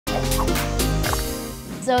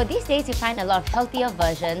So these days you find a lot of healthier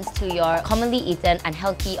versions to your commonly eaten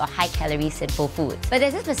unhealthy or high-calorie sinful foods. But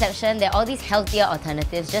there's this perception that all these healthier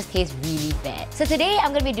alternatives just taste really bad. So today I'm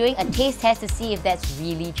going to be doing a taste test to see if that's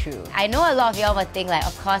really true. I know a lot of y'all will think like,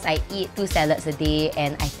 of course I eat 2 salads a day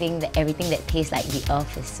and I think that everything that tastes like the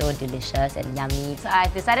earth is so delicious and yummy. So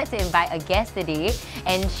I've decided to invite a guest today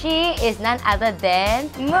and she is none other than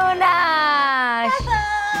Munah!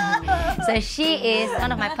 So she is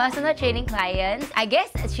one of my personal training clients. I guess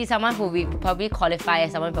she's someone who we probably qualify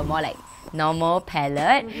as someone with a more like normal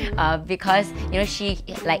palate because you know she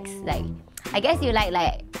likes like I guess you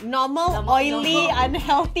like normal, oily,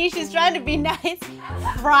 unhealthy. She's trying to be nice.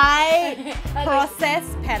 Fried,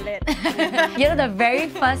 processed palate. You know, the very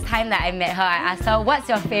first time that I met her, I asked her, what's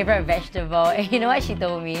your favorite vegetable? And you know what she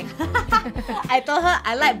told me? I told her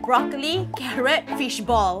I like broccoli, carrot, fish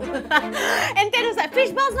ball. And Tyen was like,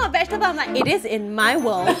 fish ball's not a vegetable. I'm like, it is in my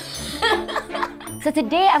world. So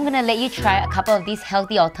today I'm gonna let you try a couple of these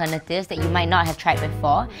healthy alternatives that you might not have tried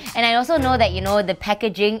before. And I also know that, you know, the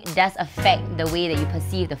packaging does affect the way that you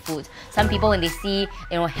perceive the foods. Some people when they see, you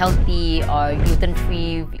know, healthy or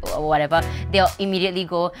gluten-free or whatever, they'll immediately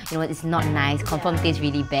go, you know, it's not nice, confirm tastes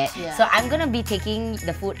really bad. Yeah. So I'm gonna be taking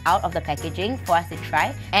the food out of the packaging for us to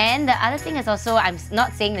try. And the other thing is also, I'm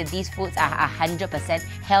not saying that these foods are 100%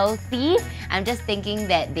 healthy. I'm just thinking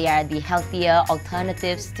that they are the healthier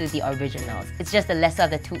alternatives to the originals. It's just the lesser of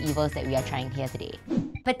the two evils that we are trying here today.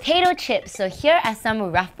 Potato chips. So here are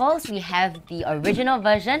some Ruffles. We have the original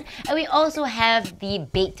version and we also have the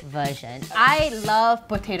baked version. I love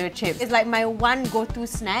potato chips. It's like my one go-to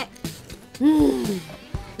snack.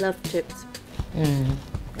 Love chips.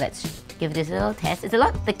 Let's give this a little test. It's a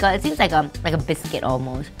lot thicker. It seems like a biscuit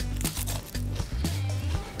almost.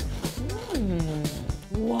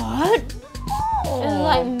 What? It's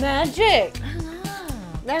like magic.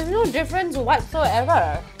 There's no difference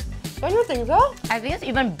whatsoever. Don't you think so? I think it's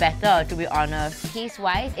even better, to be honest.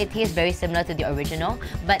 Taste-wise, it tastes very similar to the original,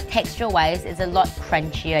 but texture-wise, it's a lot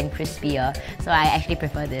crunchier and crispier. So I actually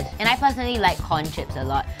prefer this. And I personally like corn chips a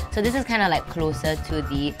lot. So this is kind of like closer to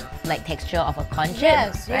the like texture of a corn chip.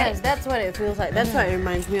 Yes, right? yes, that's what it feels like. That's what it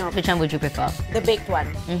reminds me of. Which one would you prefer? The baked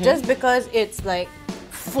one. Just because it's like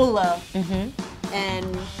fuller.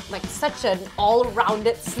 And like such an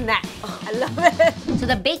all-rounded snack. I love it. So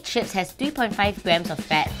the baked chips has 3.5 grams of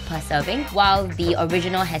fat per serving, while the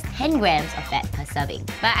original has 10 grams of fat per serving.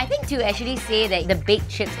 But I think to actually say that the baked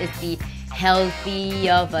chips is the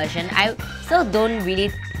healthier version, I still don't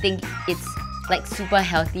really think it's like super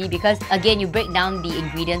healthy because again you break down the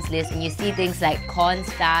ingredients list and you see things like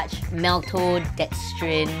cornstarch,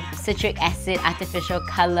 maltodextrin, citric acid, artificial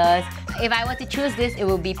colors. If I were to choose this, it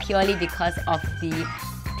would be purely because of the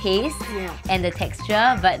taste and the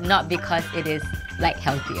texture, but not because it is like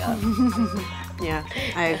healthier. Yeah,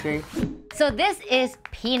 I agree. So this is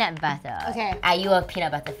peanut butter. Okay. Are you a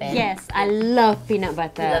peanut butter fan? Yes, I love peanut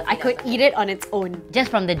butter. I could eat it on its own. Just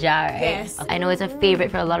from the jar, right? Yes. I know it's a favorite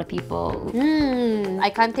for a lot of people. I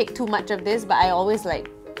can't take too much of this, but I always like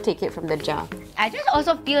take it from the jar. I just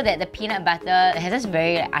also feel that the peanut butter has this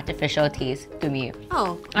very like, artificial taste to me.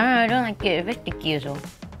 Oh. I don't know, I don't like it. It's very sticky as well.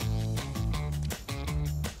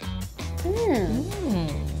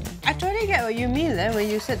 I totally get what you mean there when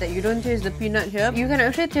you said that you don't taste the peanut here. You can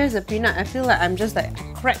actually taste the peanut. I feel like I'm just like,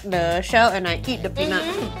 I crack the shell and I eat the peanut.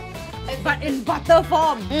 But in butter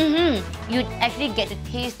form. You actually get to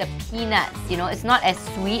taste the peanuts, you know, it's not as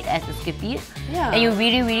sweet as the Skippies. Yeah. And you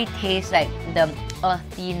really taste like the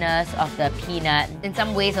earthiness of the peanut. In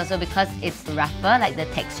some ways also because it's rougher, like the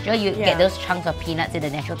texture, you get those chunks of peanuts in the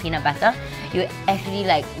natural peanut butter. You actually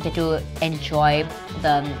like get to enjoy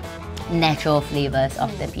the natural flavors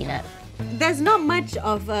of the peanut. There's not much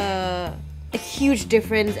of a huge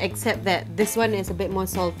difference except that this one is a bit more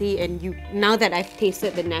salty and now that I've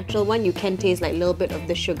tasted the natural one, you can taste like a little bit of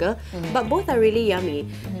the sugar. But both are really yummy.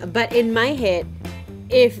 But in my head,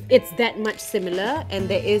 if it's that much similar and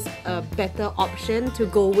there is a better option to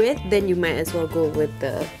go with, then you might as well go with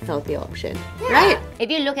the healthier option, right? If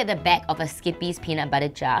you look at the back of a Skippy's peanut butter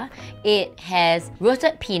jar, it has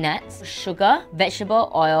roasted peanuts, sugar,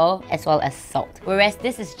 vegetable oil, as well as salt. Whereas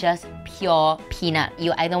this is just pure peanut.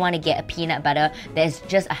 You either want to get a peanut butter that's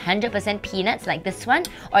just 100% peanuts like this one,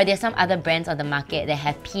 or there's some other brands on the market that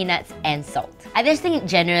have peanuts and salt. I just think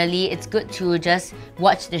generally it's good to just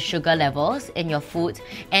watch the sugar levels in your food.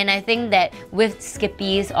 And I think that with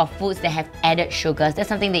Skippies or foods that have added sugars, that's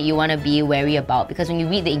something that you want to be wary about because when you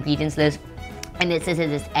read the ingredients list, and it says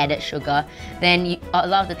it's added sugar, then a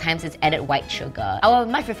lot of the times it's added white sugar. I would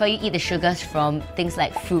much prefer you eat the sugars from things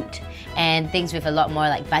like fruit and things with a lot more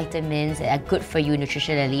like vitamins that are good for you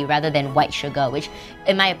nutritionally rather than white sugar, which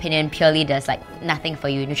in my opinion purely does like nothing for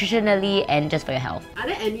you nutritionally and just for your health. Are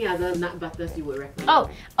there any other nut butters you would recommend?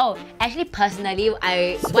 Oh, actually personally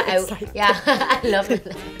I love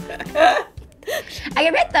it. I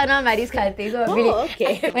get very turned on by these kind of things. So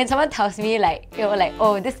okay. When someone tells me like, you know, like,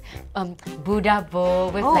 oh, this Buddha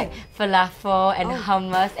bowl with like falafel and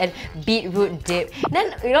hummus and beetroot dip,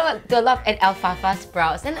 then you know, to a lot and alfalfa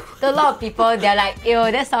sprouts, then to a lot of people they're like,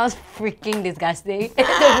 ew, that sounds freaking disgusting. And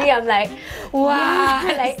to me, I'm like, wow,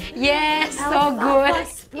 like yes, so good.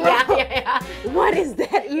 Yeah. What is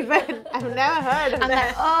that even? I've never heard of I'm that.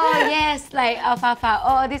 like, oh yes, like alfalfa.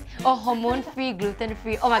 Oh this, hormone-free,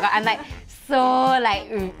 gluten-free. Oh my god, I'm like so like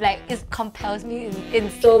it compels me in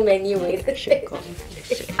so many ways.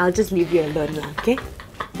 I'll just leave you alone now, okay?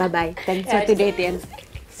 Bye-bye. Thanks for today, Tyen.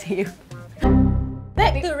 See you.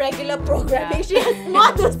 Back to regular programming. She has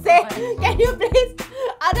more to say. Can you please?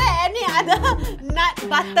 Are there any other nut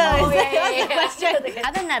butter? What's the question?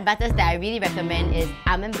 Other nut butters that I really recommend is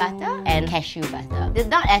almond butter and cashew butter. They're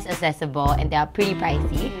not as accessible and they are pretty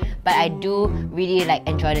pricey, but I do really like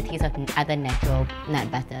enjoy the taste of other natural nut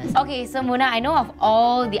butters. Okay, so Munah, I know of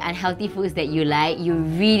all the unhealthy foods that you like, you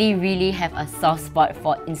really have a soft spot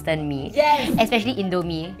for instant meat. Yes. Especially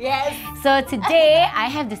Indomie. Yes. So today, I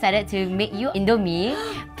have decided to make you Indomie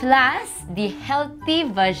plus the healthy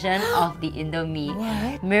version of the Indomie.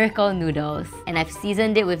 What? Miracle noodles. And I've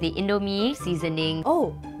seasoned it with the Indomie seasoning.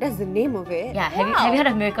 Oh, that's the name of it? Yeah, have you heard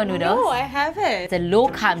of Miracle noodles? No, I haven't. It's a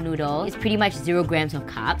low-carb noodle. It's pretty much 0 grams of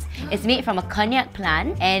carbs. It's made from a konjac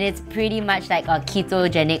plant and it's pretty much like a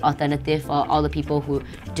ketogenic alternative for all the people who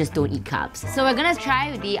just don't eat carbs. So we're gonna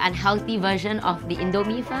try the unhealthy version of the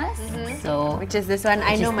Indomie first. So, which is this one?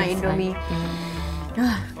 I know my Indomie.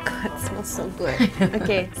 Oh, God, it smells so good.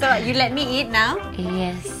 Okay, so you let me eat now?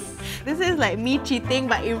 yes. This is like me cheating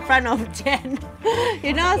but in front of Tyen.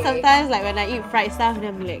 You know, sometimes like when I eat fried stuff, and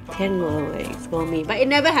I'm like, Tyen will like scold me. But it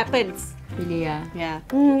never happens. Really, yeah. Yeah.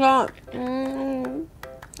 God.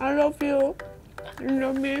 I love you. You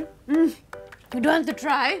love me. You don't want to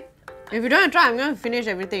try? If you don't want to try, I'm going to finish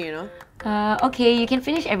everything, you know. Okay, you can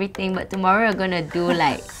finish everything, but tomorrow we're gonna do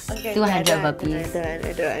like 200 burpees.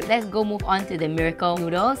 I don't. Let's go move on to the miracle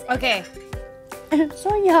noodles. Okay. It's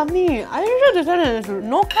so yummy. Are you sure this one is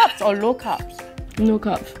no carbs or low carbs? No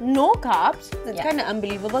carbs. No carbs? It's kind of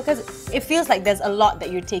unbelievable because it feels like there's a lot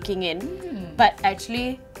that you're taking in, but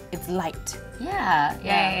actually it's light. Yeah.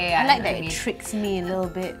 I like that it tricks me a little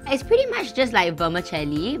bit. It's pretty much just like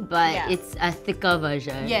vermicelli, but it's a thicker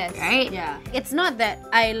version. Yes. Right? Yeah. It's not that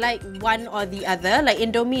I like one or the other. Like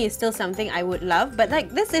Indomie is still something I would love, but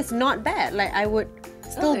like this is not bad. Like I would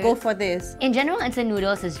still go for this. In general, instant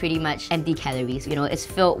noodles is pretty much empty calories. You know, it's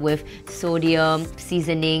filled with sodium,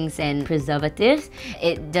 seasonings, and preservatives.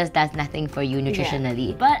 It just does nothing for you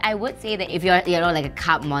nutritionally. But I would say that if you're, you know, like a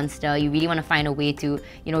carb monster, you really want to find a way to,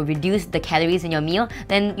 you know, reduce the calories in your meal,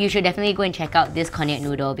 then you should definitely go and check out this konjac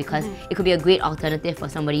noodle because it could be a great alternative for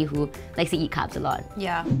somebody who likes to eat carbs a lot.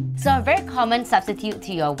 Yeah. So a very common substitute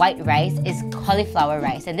to your white rice is cauliflower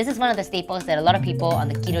rice, and this is one of the staples that a lot of people on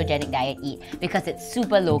the ketogenic diet eat because it's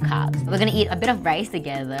super low carbs. We're gonna eat a bit of rice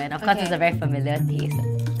together, and of course it's a very familiar taste.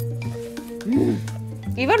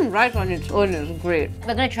 Even rice on its own is great.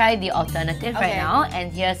 We're gonna try the alternative right now,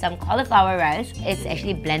 and here's some cauliflower rice. It's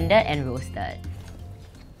actually blended and roasted.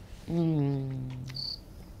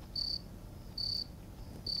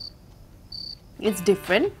 It's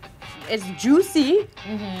different. It's juicy.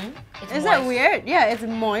 Is that weird? Yeah, it's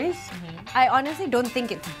moist. I honestly don't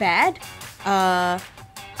think it's bad. I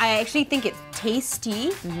actually think it's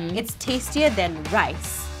tasty. It's tastier than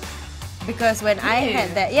rice. Because when I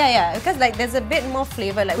had that, because like there's a bit more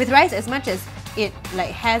flavor. Like with rice, as much as it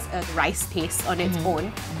like has a rice taste on its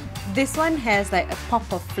own, this one has like a pop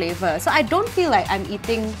of flavor. So I don't feel like I'm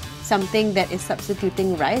eating something that is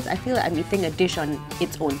substituting rice. I feel like I'm eating a dish on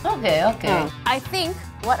its own. Okay. I think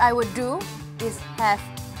what I would do is have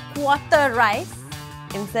quarter rice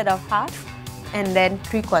instead of half, and then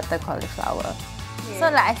 3/4 cauliflower. So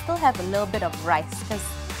like I still have a little bit of rice because,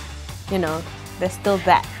 you know, there's still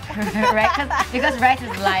that. Right? Because rice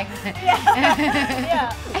is life.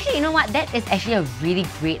 Actually, you know what? That is actually a really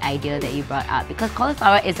great idea that you brought up because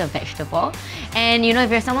cauliflower is a vegetable. And you know,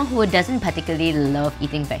 if you're someone who doesn't particularly love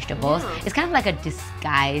eating vegetables, it's kind of like a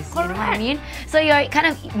disguise, you know what I mean? So you're kind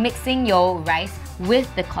of mixing your rice with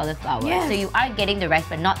the cauliflower. So you are getting the rice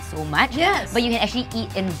but not so much. But you can actually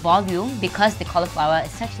eat in volume because the cauliflower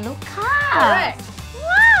is such low carb. Correct.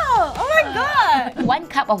 Wow! Oh my god! 1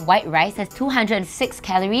 cup of white rice has 206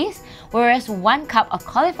 calories, whereas 1 cup of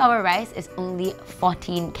cauliflower rice is only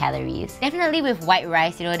 14 calories. Definitely with white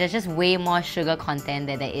rice, you know, there's just way more sugar content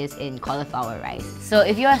than there is in cauliflower rice. So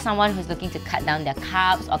if you are someone who's looking to cut down their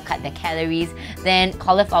carbs or cut their calories, then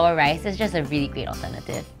cauliflower rice is just a really great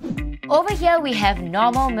alternative. Over here we have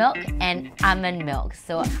normal milk and almond milk.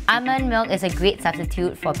 So almond milk is a great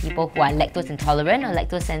substitute for people who are lactose intolerant or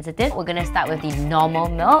lactose sensitive. We're gonna start with the normal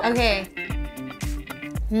milk. Okay.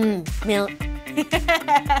 Milk.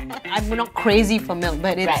 I'm not crazy for milk,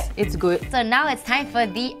 but it's good. So now it's time for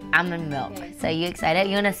the almond milk. Okay. So are you excited?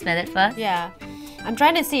 You wanna smell it first? Yeah. I'm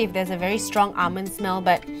trying to see if there's a very strong almond smell,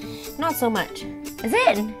 but not so much. Is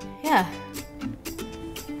it? Yeah.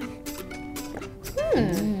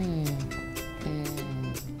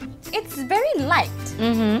 It's very light.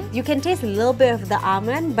 You can taste a little bit of the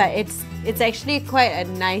almond, but it's actually quite a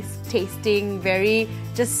nice tasting, very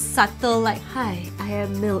just subtle, like, hi, I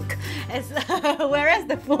am milk. Whereas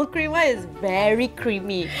the full cream one is very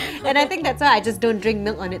creamy. And I think that's why I just don't drink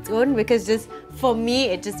milk on its own, because just for me,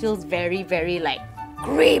 it just feels very, very like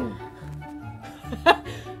cream.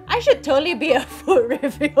 I should totally be a food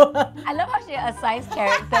reviewer. I love how she assigns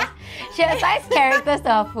characters. She assigns characters to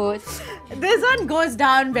her food. This one goes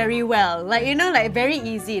down very well. Like, you know, like very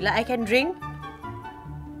easy. Like I can drink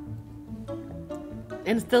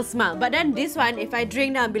and still smile. But then this one, if I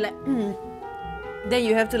drink now, I'll be like, then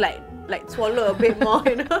you have to like swallow a bit more,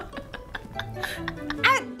 you know.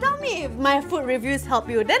 Tell me if my food reviews help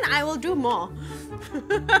you, then I will do more.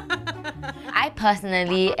 I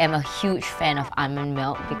personally am a huge fan of almond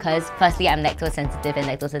milk because firstly I'm lactose sensitive and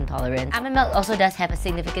lactose intolerant. Almond milk also does have a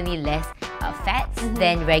significantly less fats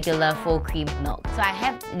than regular full cream milk. So I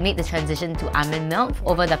have made the transition to almond milk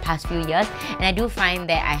over the past few years, and I do find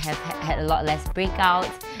that I have had a lot less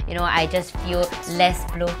breakouts. You know, I just feel less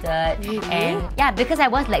bloated. And yeah, because I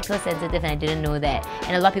was lactose sensitive and I didn't know that.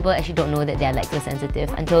 And a lot of people actually don't know that they're lactose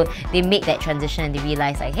sensitive until they make that transition and they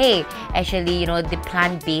realize like, hey, actually, you know, the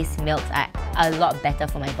plant-based milks are a lot better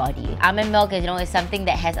for my body. Almond milk is, you know, is something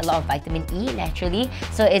that has a lot of vitamin E naturally,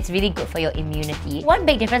 so it's really good for your immunity. One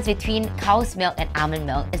big difference between cow's milk and almond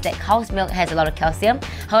milk is that cow's milk has a lot of calcium.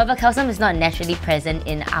 However, calcium is not naturally present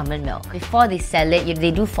in almond milk. Before they sell it,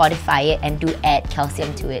 they do fortify it and do add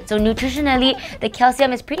calcium to it. So nutritionally, the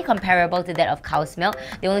calcium is pretty comparable to that of cow's milk.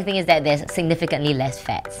 The only thing is that there's significantly less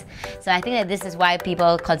fats. So I think that this is why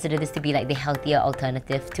people consider this to be like the healthier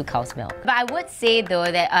alternative to cow's milk. But I would say though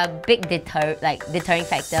that a big deterring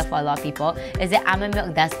factor for a lot of people is that almond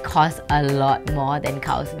milk does cost a lot more than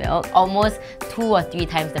cow's milk. Almost 2 or 3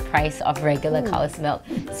 times the price of regular cow's milk.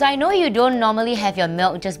 So I know you don't normally have your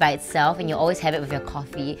milk just by itself and you always have it with your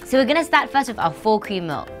coffee. So we're gonna start first with our full cream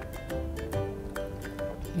milk.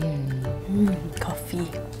 Coffee.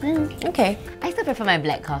 Okay. I still prefer my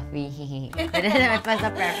black coffee. But this is my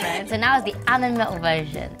personal preference. So now it's the almond milk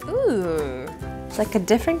version. Ooh. It's like a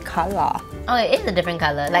different color. Oh, it is a different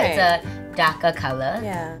color. Like it's a darker color.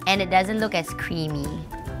 Yeah. And it doesn't look as creamy.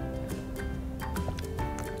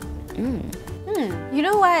 You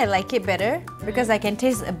know why I like it better? Because I can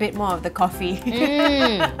taste a bit more of the coffee.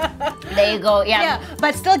 There you go. Yeah.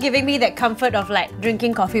 But still giving me that comfort of like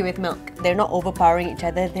drinking coffee with milk. They're not overpowering each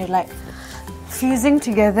other. They're like fusing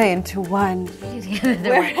together into one.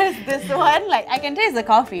 Whereas this one, like I can taste the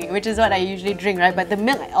coffee, which is what I usually drink, right? But the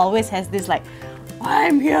milk always has this like,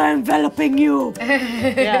 I'm here enveloping you.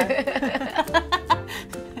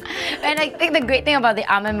 And I think the great thing about the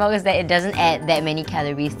almond milk is that it doesn't add that many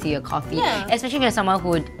calories to your coffee. Especially if you're someone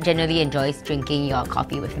who generally enjoys drinking your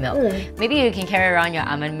coffee with milk. Maybe you can carry around your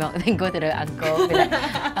almond milk and then go to the uncle and be like,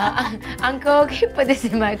 Uncle, can you put this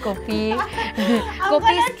in my kopi? I'm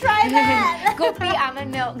gonna try that! Kopi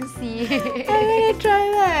almond milk, see? I'm gonna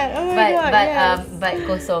try that! Oh my god, but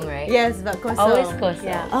kosong, right? Yes, but kosong. Always kosong.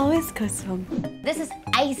 Yeah, always kosong. This is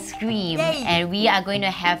ice cream, and we are going to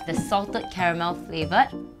have the salted caramel flavored.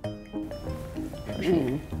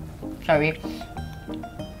 Sorry.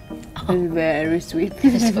 It's very sweet.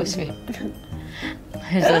 It's so sweet.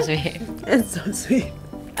 It's so sweet. It's so sweet.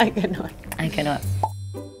 I cannot. I cannot.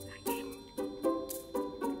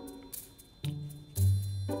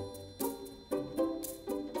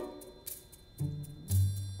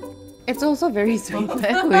 It's also very sweet.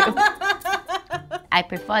 I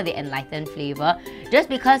prefer the enlightened flavour just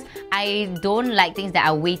because I don't like things that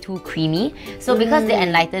are way too creamy. So because the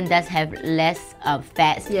Enlightened does have less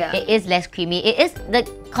fats, it is less creamy. It is, the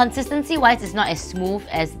consistency wise, it's not as smooth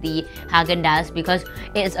as the Haagen-Dazs because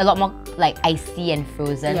it's a lot more like icy and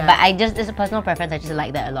frozen. But it's a personal preference, I just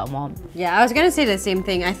like that a lot more. Yeah, I was gonna say the same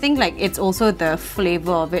thing. I think like it's also the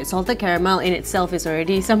flavor of it. Salted caramel in itself is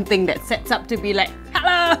already something that sets up to be like,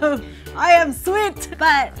 hello, I am sweet.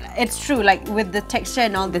 But it's true, like with the texture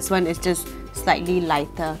and all, this one is just slightly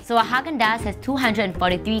lighter. So a Haagen-Dazs has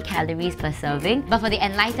 243 calories per serving, but for the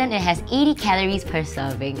Enlightened, it has 80 calories per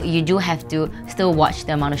serving. You do have to still watch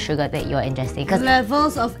the amount of sugar that you're ingesting.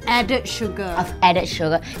 Levels of added sugar.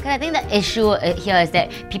 Because I think the issue here is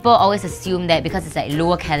that people always assume that because it's like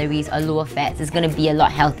lower calories or lower fats, it's going to be a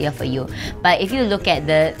lot healthier for you. But if you look at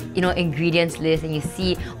the ingredients list and you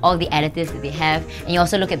see all the additives that they have, and you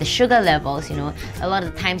also look at the sugar levels, a lot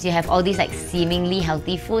of the times you have all these like seemingly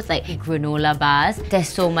healthy foods like granola bars, there's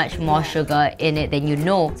so much more sugar in it than you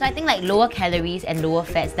know. So I think like lower calories and lower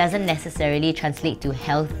fats doesn't necessarily translate to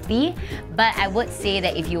healthy, but I would say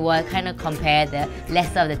that if you were kind of compare the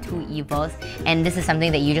lesser of the two evils, and this is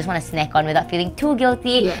something that you just want to snack on without feeling too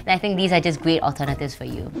guilty, then I think these are just great alternatives for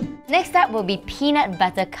you. Next up will be peanut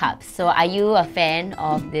butter cups. So are you a fan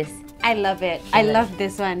of this? I love it. I love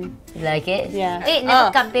this one. You like it? Yeah. Hey, never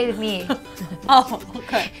kampe with me. Oh,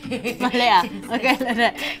 okay. Malay ah? Okay, like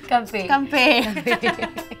that. Kampe. Kampe.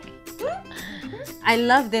 I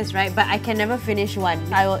love this, right? But I can never finish one.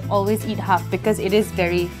 I will always eat half because it is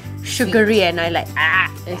very sugary and I like,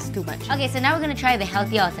 it's too much. Okay, so now we're going to try the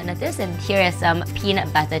healthier alternatives, and here are some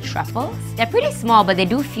peanut butter truffles. They're pretty small, but they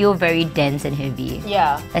do feel very dense and heavy.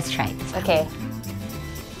 Yeah. Let's try this. Okay.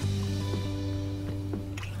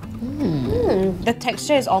 The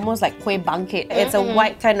texture is almost like kueh bangkit. It's a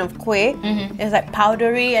white kind of kueh. It's like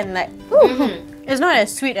powdery and like, it's not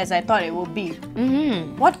as sweet as I thought it would be.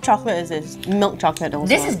 What chocolate is this? Milk chocolate also?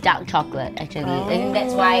 This is dark chocolate, actually. I think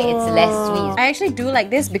that's why it's less sweet. I actually do like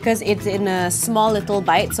this because it's in a small little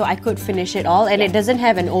bite, so I could finish it all, and it doesn't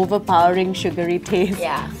have an overpowering sugary taste.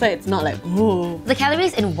 So it's not like, ooh. The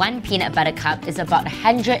calories in one peanut butter cup is about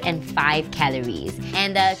 105 calories.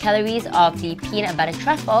 And the calories of the peanut butter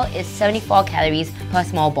truffle is 74 calories per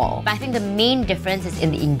small ball. But I think the main difference is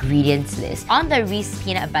in the ingredients list. On the Reese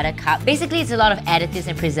peanut butter cup, basically it's a lot of additives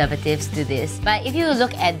and preservatives to this. But if you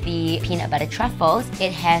look at the peanut butter truffles,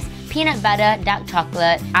 it has peanut butter, dark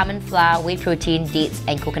chocolate, almond flour, whey protein, dates,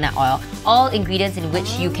 and coconut oil. All ingredients in which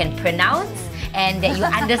you can pronounce and that you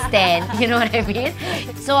understand, you know what I mean?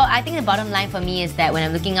 So I think the bottom line for me is that when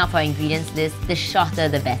I'm looking out for ingredients list, the shorter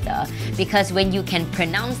the better. Because when you can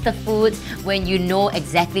pronounce the foods, when you know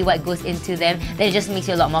exactly what goes into them, then it just makes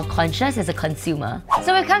you a lot more conscious as a consumer.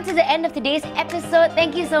 So we've come to the end of today's episode.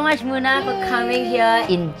 Thank you so much, Munah, for coming here.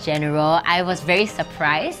 In general, I was very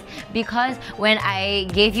surprised because when I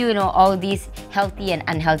gave you, all these healthy and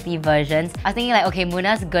unhealthy versions, I was thinking like, okay,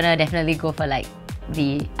 Munah's gonna definitely go for like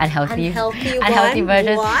the unhealthy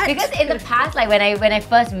versions. What? Because in the past, like when I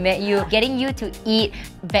first met you, getting you to eat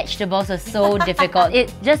vegetables was so difficult.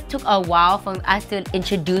 It just took a while for us to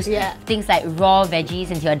introduce things like raw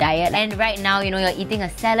veggies into your diet. And right now, you're eating a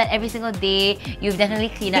salad every single day. You've definitely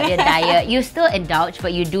cleaned up your diet. You still indulge,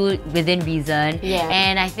 but you do within reason.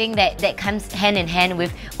 And I think that comes hand in hand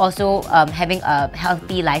with also having a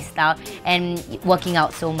healthy lifestyle and working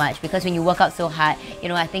out so much. Because when you work out so hard,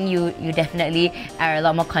 I think you definitely are a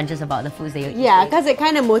lot more conscious about the foods that you eat. Yeah, because it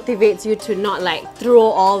kind of motivates you to not like throw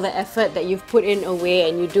all the effort that you've put in away,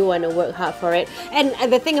 and you do want to work hard for it.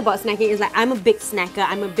 And the thing about snacking is like, I'm a big snacker,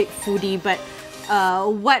 I'm a big foodie, but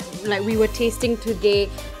what like we were tasting today,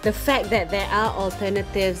 the fact that there are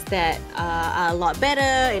alternatives that are a lot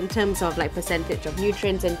better in terms of like percentage of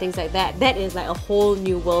nutrients and things like that, that is like a whole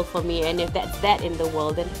new world for me. And if that's that in the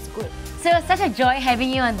world, then it's good. So it's such a joy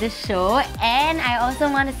having you on this show, and I also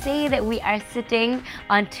want to say that we are sitting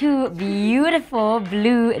on two beautiful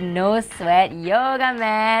blue no sweat yoga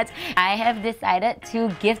mats. I have decided to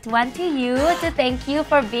gift one to you to thank you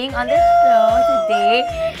for being on the show today.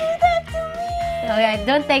 Oh yeah,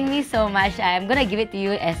 don't thank me so much. I'm gonna give it to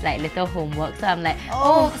you as like little homework. So I'm like,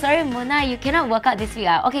 oh sorry Munah, you cannot work out this week.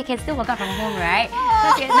 Okay, can still work out from home, right?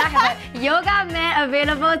 Because you now have a yoga mat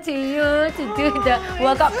available to you to do the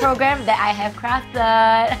workout program that I have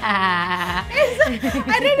crafted.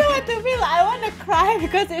 I don't know what to feel. I want to cry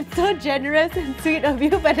because it's so generous and sweet of you.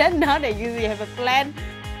 But then now that you have a plan,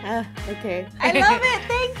 okay. I love it.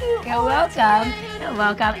 Thank you. You're welcome. You're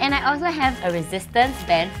welcome. And I also have a resistance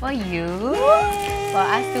band for you. For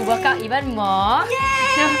us to work out even more. Yay!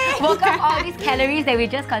 to work up all these calories that we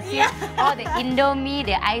just consumed. All the Indomie,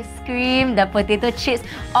 the ice cream, the potato chips,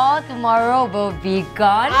 all tomorrow will be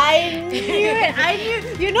gone. I knew it. I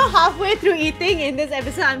knew. You know, halfway through eating in this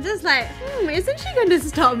episode, I'm just like, isn't she going to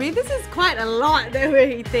stop me? This is quite a lot that we're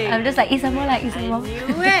eating. I'm just like, eat some more, eat some more. I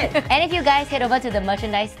knew it. And if you guys head over to the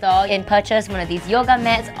merchandise store and purchase one of these yoga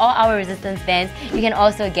mats or our resistance bands, you can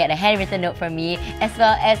also get a handwritten note from me, as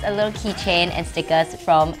well as a little keychain and stickers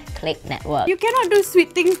from Clicknetwork. You cannot do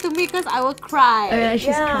sweet things to me because I will cry. Oh yeah,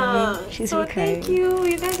 she's crying. She's so crying. thank you.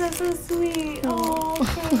 You guys are so sweet. Oh,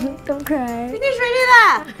 okay. Don't cry. Finish ready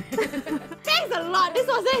lah. Thanks a lot. This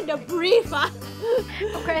wasn't in the brief.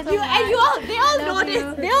 Don't cry so And they all know Love this.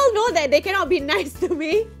 you. They all know that they cannot be nice to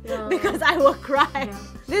me because I will cry.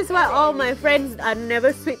 This is why all my friends are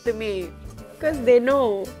never sweet to me. Because they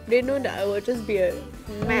know that I will just be a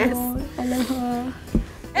mess. I love her.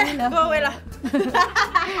 Go away lah.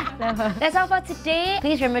 That's all for today.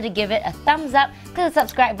 Please remember to give it a thumbs up, click the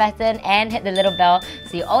subscribe button and hit the little bell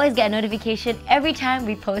so you always get a notification every time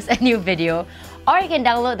we post a new video. Or you can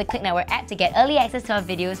download the Clicknetwork app to get early access to our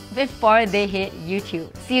videos before they hit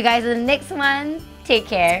YouTube. See you guys in the next one. Take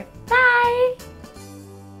care. Bye!